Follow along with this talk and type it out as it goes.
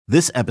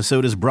This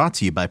episode is brought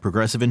to you by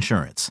Progressive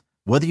Insurance.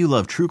 Whether you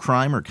love true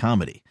crime or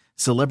comedy,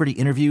 celebrity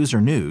interviews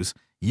or news,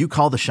 you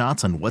call the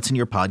shots on what's in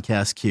your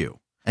podcast queue.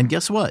 And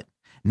guess what?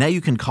 Now you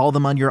can call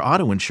them on your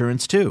auto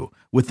insurance too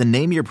with the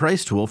Name Your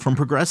Price tool from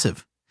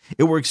Progressive.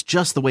 It works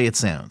just the way it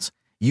sounds.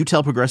 You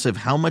tell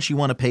Progressive how much you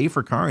want to pay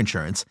for car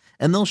insurance,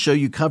 and they'll show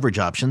you coverage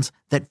options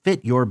that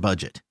fit your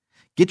budget.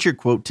 Get your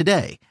quote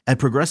today at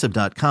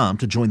Progressive.com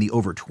to join the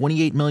over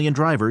 28 million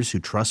drivers who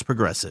trust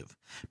Progressive.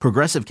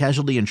 Progressive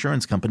Casualty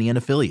Insurance Company and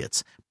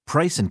Affiliates.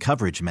 Price and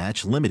coverage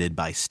match limited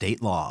by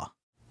state law.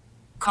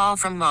 Call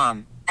from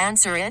mom.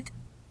 Answer it.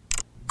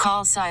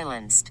 Call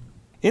silenced.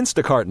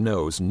 Instacart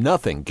knows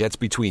nothing gets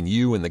between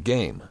you and the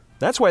game.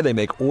 That's why they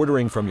make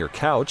ordering from your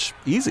couch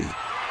easy.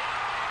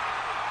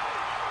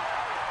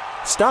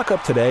 Stock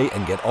up today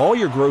and get all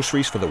your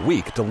groceries for the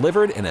week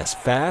delivered in as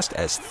fast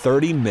as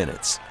 30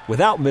 minutes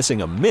without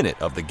missing a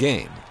minute of the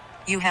game.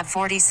 You have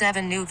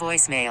 47 new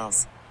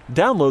voicemails.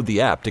 Download the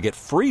app to get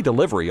free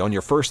delivery on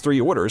your first 3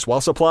 orders while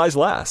supplies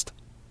last.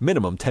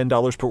 Minimum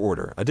 $10 per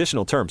order.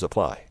 Additional terms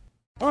apply.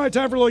 All right,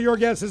 time for a little Your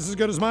Guess Is As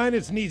Good As Mine.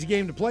 It's an easy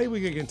game to play. We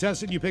get a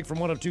contestant. You pick from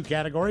one of 2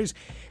 categories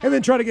and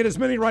then try to get as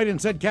many right in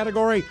said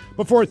category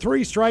before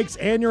 3 strikes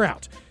and you're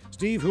out.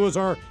 Steve, who is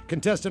our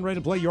contestant ready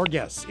to play Your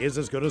Guess Is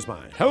As Good As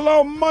Mine?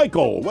 Hello,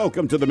 Michael.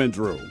 Welcome to the men's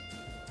room.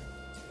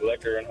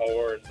 Liquor and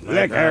whores.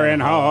 Liquor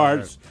and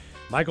whores.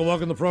 Michael,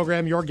 welcome to the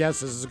program. Your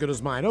Guess Is As Good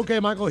As Mine.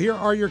 Okay, Michael, here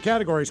are your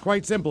categories,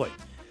 quite simply.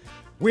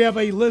 We have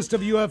a list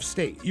of U.S.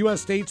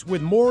 states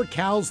with more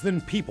cows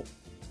than people.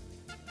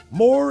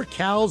 More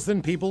cows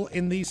than people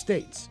in these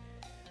states.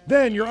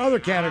 Then your other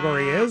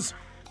category is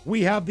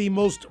we have the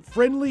most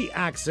friendly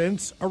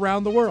accents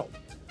around the world.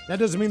 That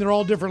doesn't mean they're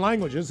all different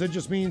languages. It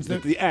just means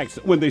that the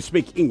accent, when they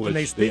speak English, when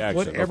they speak the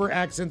accent, whatever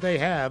accent they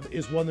have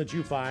is one that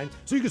you find.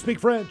 So you can speak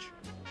French.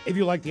 If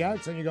you like the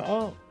accent, you go,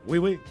 oh, oui,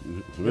 oui.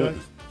 Mm-hmm.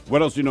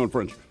 What else do you know in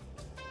French?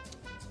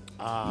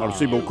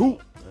 Merci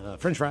beaucoup.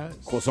 French fries.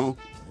 Croissant.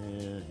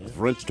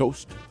 French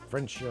toast.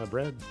 French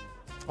bread.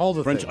 All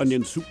the French things.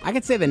 onion soup. I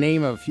could say the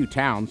name of a few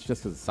towns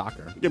just because of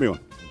soccer. Give me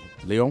one.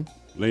 Lyon.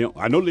 Lyon.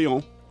 I know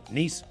Lyon.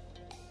 Nice.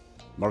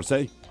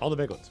 Marseille. All the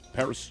big ones.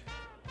 Paris.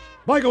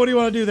 Michael, what do you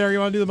want to do there? You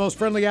want to do the most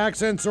friendly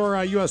accents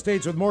or U.S.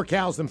 states with more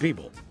cows than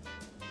people?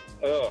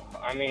 Oh,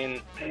 I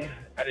mean,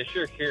 out of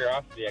sheer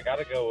curiosity, I got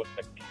to go with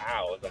the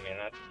cows. I mean,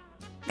 that's...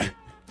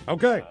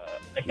 Okay.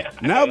 Yeah,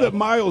 Now that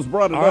Miles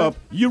brought it All right. up,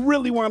 you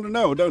really want to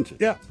know, don't you?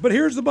 Yeah, but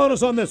here's the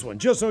bonus on this one.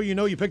 Just so you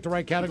know you picked the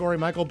right category,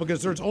 Michael,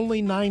 because there's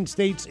only 9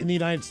 states in the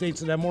United States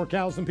that have more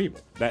cows than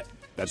people. That's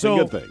So a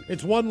good thing.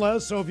 it's one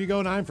less, so if you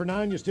go 9 for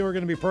 9, you still are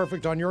going to be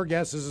perfect on Your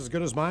Guess Is As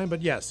Good As Mine.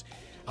 But yes,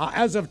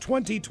 as of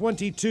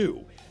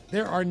 2022,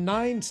 there are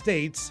 9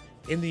 states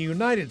in the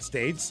United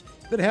States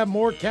that have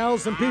more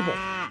cows than people.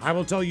 I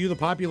will tell you the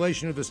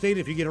population of the state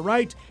if you get it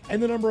right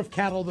and the number of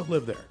cattle that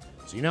live there.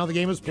 So you know how the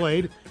game is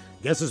played.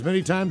 Guess as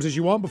many times as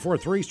you want before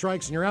 3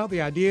 strikes and you're out.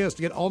 The idea is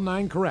to get all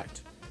 9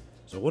 correct.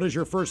 So what is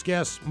your first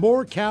guess?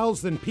 More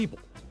cows than people.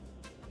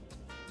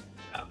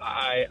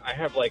 I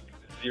have, like,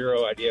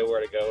 zero idea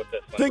where to go with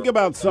this one. Think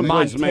about some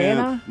place, man.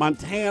 Montana?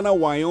 Montana,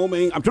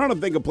 Wyoming. I'm trying to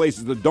think of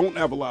places that don't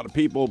have a lot of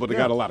people, but they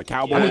got a lot of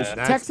cowboys. I mean,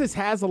 That's- Texas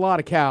has a lot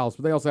of cows,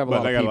 but they also have a but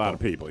lot they of got people. a lot of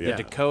people, yeah.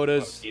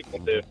 Dakotas. People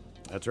do.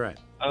 That's right.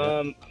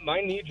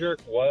 My knee-jerk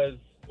was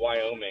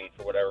Wyoming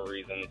for whatever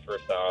reason,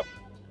 first off.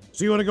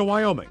 So you want to go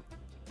Wyoming?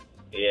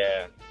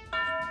 Yeah.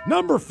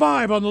 Number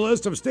 5 on the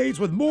list of states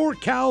with more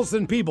cows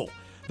than people.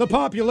 The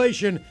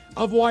population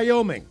of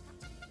Wyoming.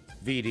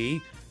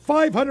 VD,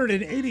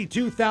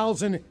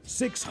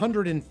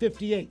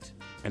 582,658.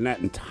 And that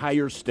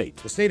entire state.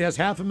 The state has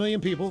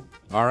 500,000 people.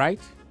 All right.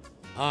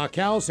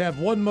 Cows have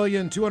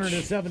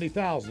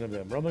 1,270,000 of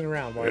them roaming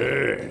around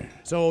Wyoming.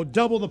 So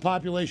double the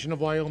population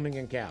of Wyoming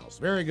in cows.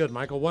 Very good,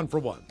 Michael. 1 for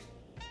 1.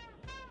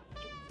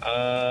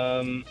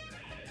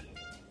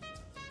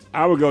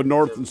 I would go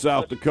North and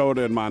South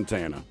Dakota and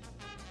Montana.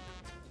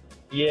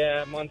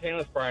 Yeah,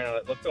 Montana's probably not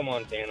it. Let's go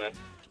Montana.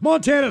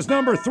 Montana's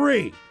number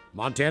 3.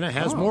 Montana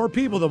has more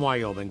people than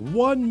Wyoming.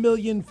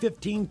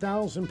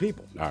 1,015,000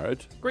 people. All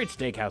right. Great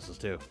steakhouses,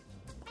 too.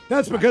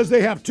 That's because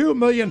they have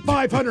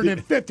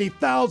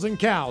 2,550,000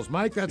 cows,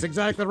 Mike. That's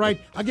exactly right.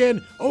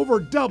 Again, over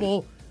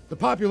double the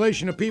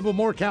population of people.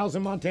 More cows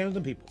in Montana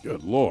than people.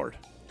 Good Lord.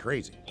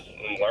 Crazy.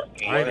 More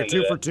All right, you're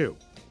 2 for 2. 2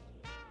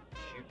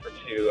 for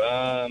 2.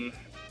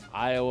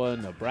 Iowa,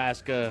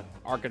 Nebraska,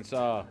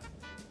 Arkansas.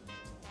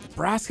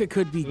 Nebraska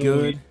could be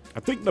good.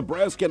 I think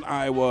Nebraska and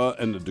Iowa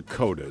and the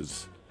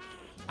Dakotas.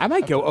 I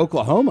might go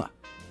Oklahoma.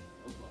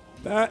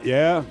 That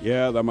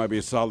might be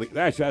a solid.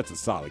 Actually, that's a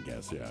solid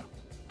guess. Yeah.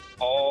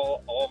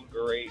 All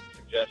great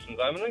suggestions.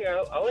 I like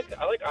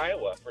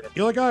Iowa for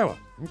You like Iowa?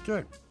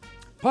 Okay.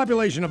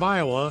 Population of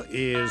Iowa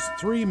is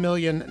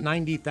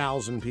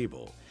 3,090,000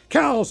 people.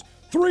 Cows,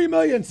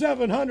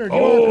 3,700,000.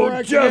 You are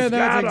correct just again.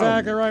 That's got 'em.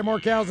 exactly right. More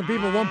cows than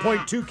people.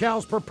 1.2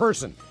 cows per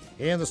person.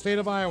 In the state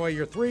of Iowa,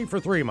 you're 3 for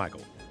 3,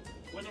 Michael.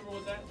 What number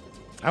was that?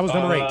 That was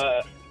number 8.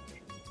 That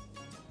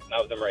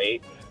was number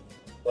 8.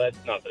 Well,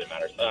 not that it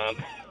matters.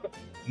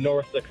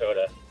 North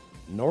Dakota.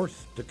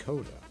 North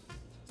Dakota.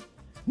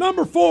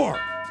 Number 4.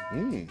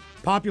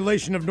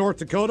 Population of North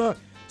Dakota,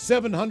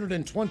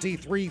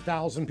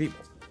 723,000 people.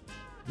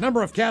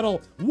 Number of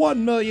cattle,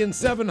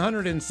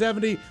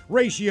 1,770,000.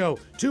 Ratio,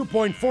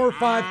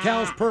 2.45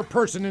 cows per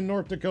person in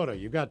North Dakota.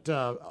 You've got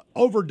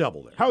over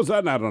double there. How's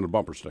that not on a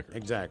bumper sticker?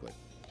 Exactly.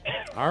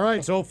 All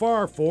right, so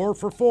far, 4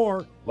 for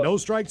 4. No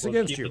strikes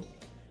against you.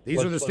 These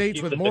are the let's states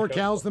keep with the more Dakota.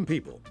 cows than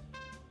people.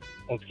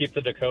 Let's keep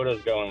the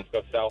Dakotas going. Let's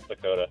go South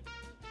Dakota.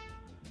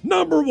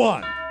 Number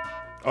 1.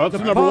 Oh, The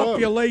that's number one.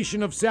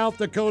 population of South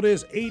Dakota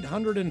is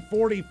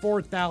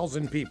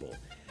 844,000 people.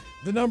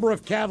 The number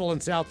of cattle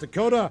in South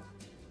Dakota,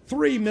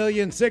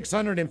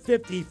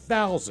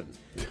 3,650,000.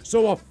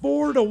 So a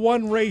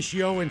 4-to-1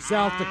 ratio in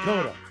South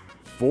Dakota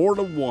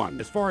 4-1.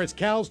 as far as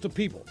cows to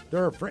people.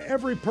 For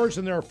every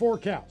person, there are 4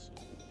 cows.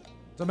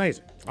 It's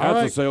amazing. All That's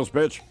right, a sales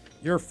pitch.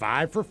 you're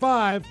 5 for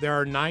 5. There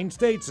are 9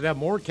 states that have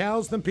more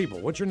cows than people.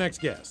 What's your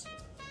next guess?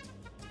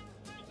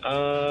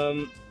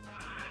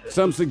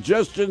 Some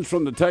suggestions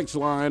from the text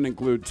line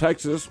include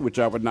Texas, which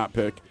I would not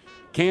pick,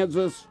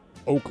 Kansas,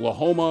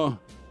 Oklahoma,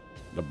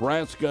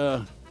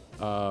 Nebraska,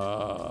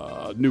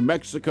 New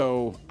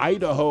Mexico,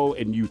 Idaho,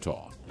 and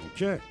Utah.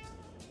 Okay.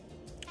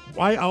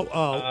 Why?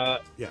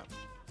 Yeah.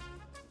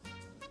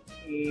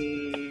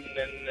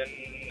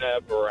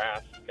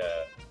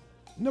 Nebraska.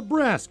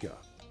 Nebraska.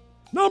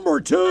 Number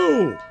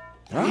 2.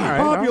 All right,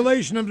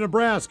 Population of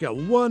Nebraska,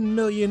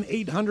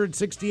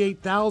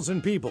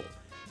 1,868,000 people.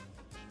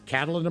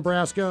 Cattle in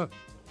Nebraska,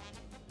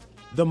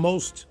 the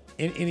most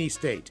in any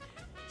state,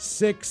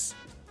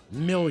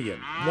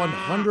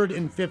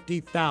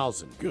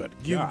 6,150,000. Good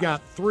You've God.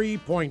 got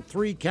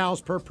 3.3 cows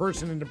per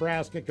person in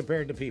Nebraska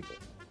compared to people.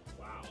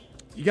 Wow.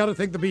 You got to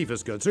think the beef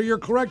is good. So you're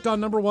correct on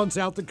number 1,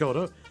 South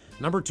Dakota.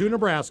 Number 2,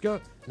 Nebraska.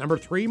 Number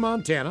 3,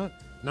 Montana.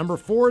 Number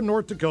 4,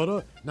 North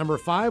Dakota. Number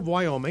 5,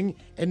 Wyoming.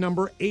 And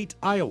number 8,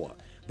 Iowa.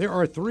 There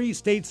are 3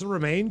 states that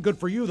remain. Good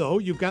for you, though.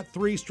 You've got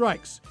 3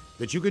 strikes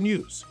that you can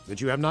use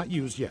that you have not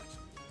used yet.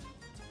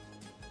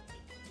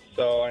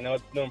 So I know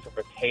it's known for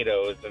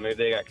potatoes, but maybe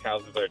they got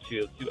cows there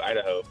too. Let's do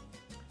Idaho.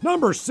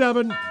 Number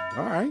 7, All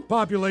right.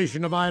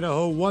 population of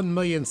Idaho,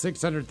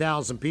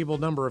 1,600,000 people.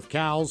 Number of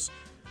cows,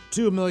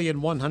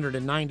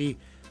 2,190,000.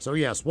 So,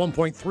 yes,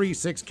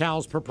 1.36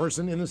 cows per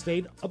person in the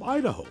state of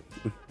Idaho.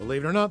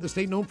 Believe it or not, the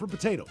state known for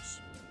potatoes.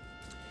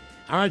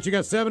 All right, you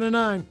got 7 and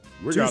 9.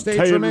 We 2 got states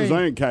taters remain.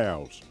 and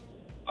cows.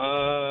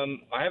 I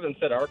haven't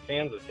said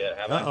Arkansas yet,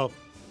 have I? Uh-oh.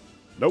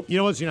 Nope. You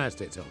know what's the United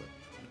States, Hilda?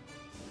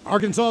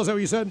 Arkansas, is that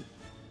what you said?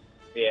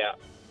 Yeah.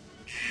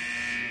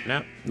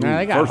 No. Nah,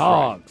 they got first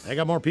hogs. They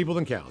got more people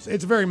than cows.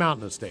 It's a very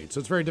mountainous state, so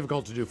it's very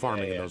difficult to do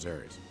farming in those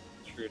areas.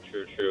 True.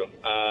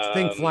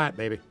 Think flat,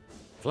 baby.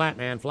 Flat,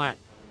 man, flat.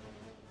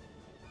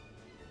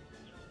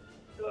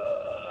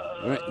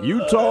 All right,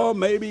 Utah,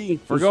 maybe.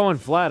 If we're going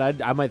flat,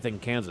 I might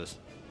think Kansas.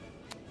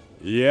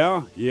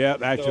 Yeah.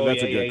 Actually,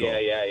 that's a good call.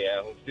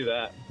 Yeah. Let's do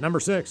that. Number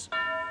 6.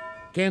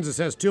 Kansas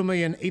has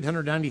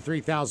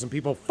 2,893,000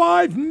 people.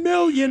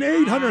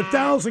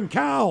 5,800,000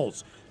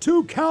 cows.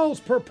 2 cows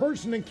per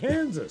person in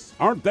Kansas.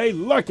 Aren't they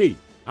lucky?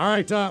 All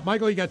right,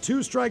 Michael, you got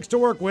 2 strikes to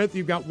work with.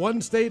 You've got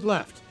 1 state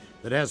left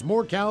that has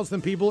more cows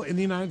than people in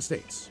the United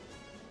States.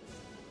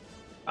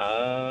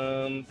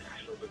 Gosh,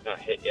 we've not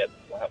hit yet.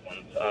 Flat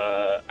ones.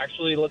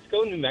 Actually, let's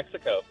go New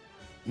Mexico.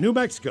 New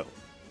Mexico.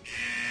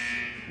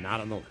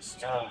 Not on the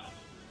list.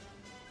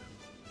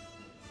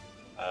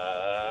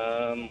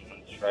 One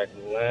strike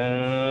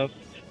left.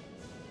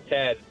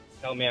 Ted,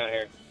 help me out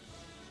here.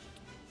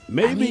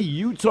 Maybe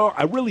Utah.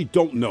 I really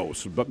don't know,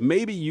 but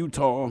maybe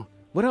Utah.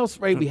 What else,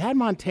 Ray? We had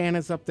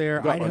Montana's up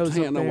there. Got Idaho's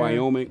Montana, up there.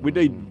 Wyoming. We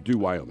did do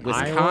Wyoming.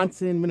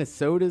 Wisconsin,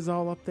 Minnesota's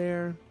all up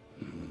there.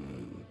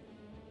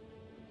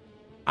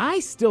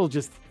 I still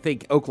just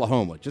think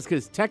Oklahoma, just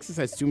because Texas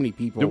has too many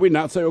people. Did we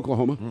not say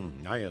Oklahoma?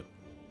 Not yet.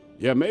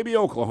 Yeah, maybe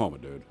Oklahoma,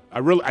 dude.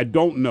 I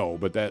don't know,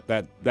 but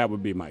that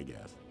would be my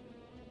guess.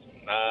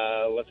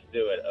 Let's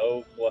do it.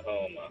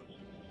 Oklahoma.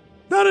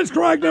 That is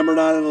correct. Number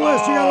 9 on the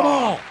list. You got them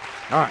all.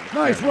 All right.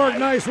 Nice work,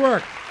 nice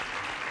work.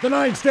 The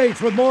 9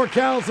 states with more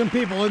cows than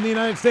people in the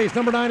United States.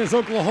 Number 9 is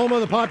Oklahoma.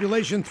 The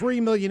population,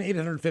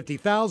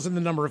 3,850,000.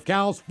 The number of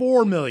cows,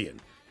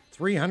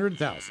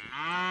 4,300,000.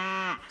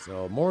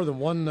 So more than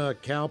 1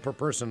 cow per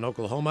person in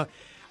Oklahoma.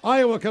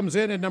 Iowa comes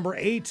in at number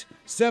 8.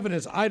 7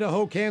 is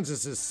Idaho.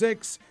 Kansas is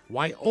 6.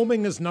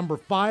 Wyoming is number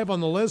 5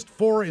 on the list.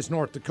 4 is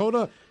North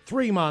Dakota.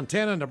 3,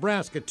 Montana.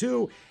 Nebraska,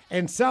 2.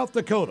 And South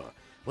Dakota,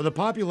 with a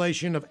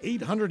population of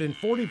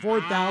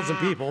 844,000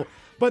 people,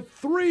 but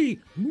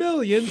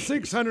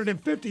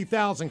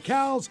 3,650,000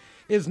 cows,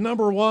 is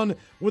number 1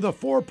 with a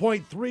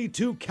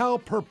 4.32 cow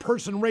per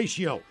person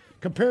ratio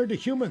compared to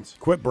humans.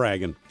 Quit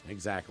bragging.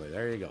 Exactly.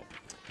 There you go.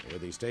 We're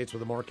these states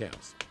with the more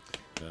cows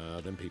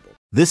than people.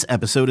 This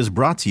episode is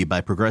brought to you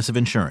by Progressive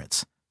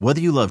Insurance. Whether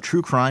you love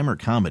true crime or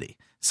comedy,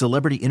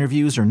 celebrity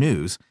interviews or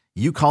news,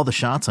 you call the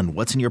shots on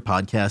what's in your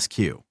podcast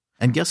queue.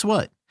 And guess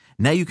what?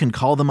 Now you can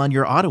call them on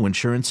your auto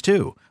insurance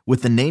too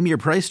with the Name Your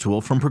Price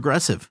tool from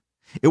Progressive.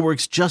 It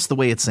works just the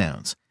way it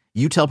sounds.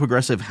 You tell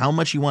Progressive how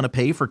much you want to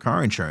pay for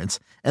car insurance,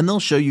 and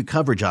they'll show you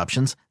coverage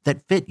options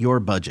that fit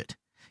your budget.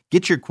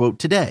 Get your quote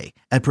today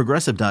at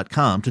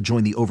Progressive.com to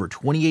join the over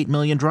 28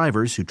 million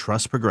drivers who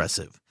trust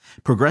Progressive.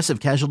 Progressive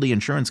Casualty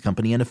Insurance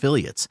Company and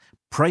Affiliates.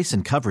 Price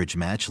and coverage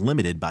match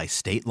limited by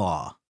state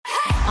law.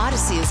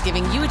 Odyssey is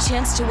giving you a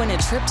chance to win a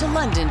trip to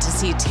London to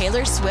see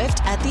Taylor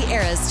Swift at the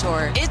Eras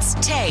Tour. It's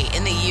Tay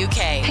in the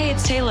UK. Hey,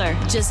 it's Taylor.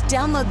 Just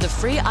download the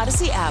free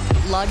Odyssey app,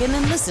 log in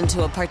and listen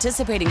to a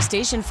participating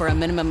station for a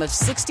minimum of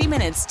 60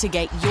 minutes to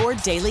get your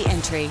daily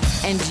entry.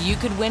 And you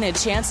could win a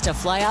chance to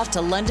fly off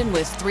to London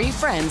with 3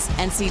 friends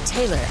and see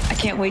Taylor. I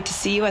can't wait to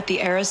see you at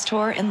the Eras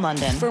Tour in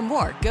London. For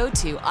more, go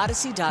to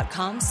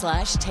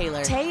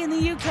odyssey.com/Taylor. Tay in the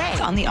UK.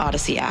 It's on the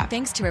Odyssey app.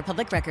 Thanks to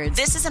Republic Records.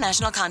 This is a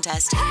national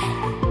contest.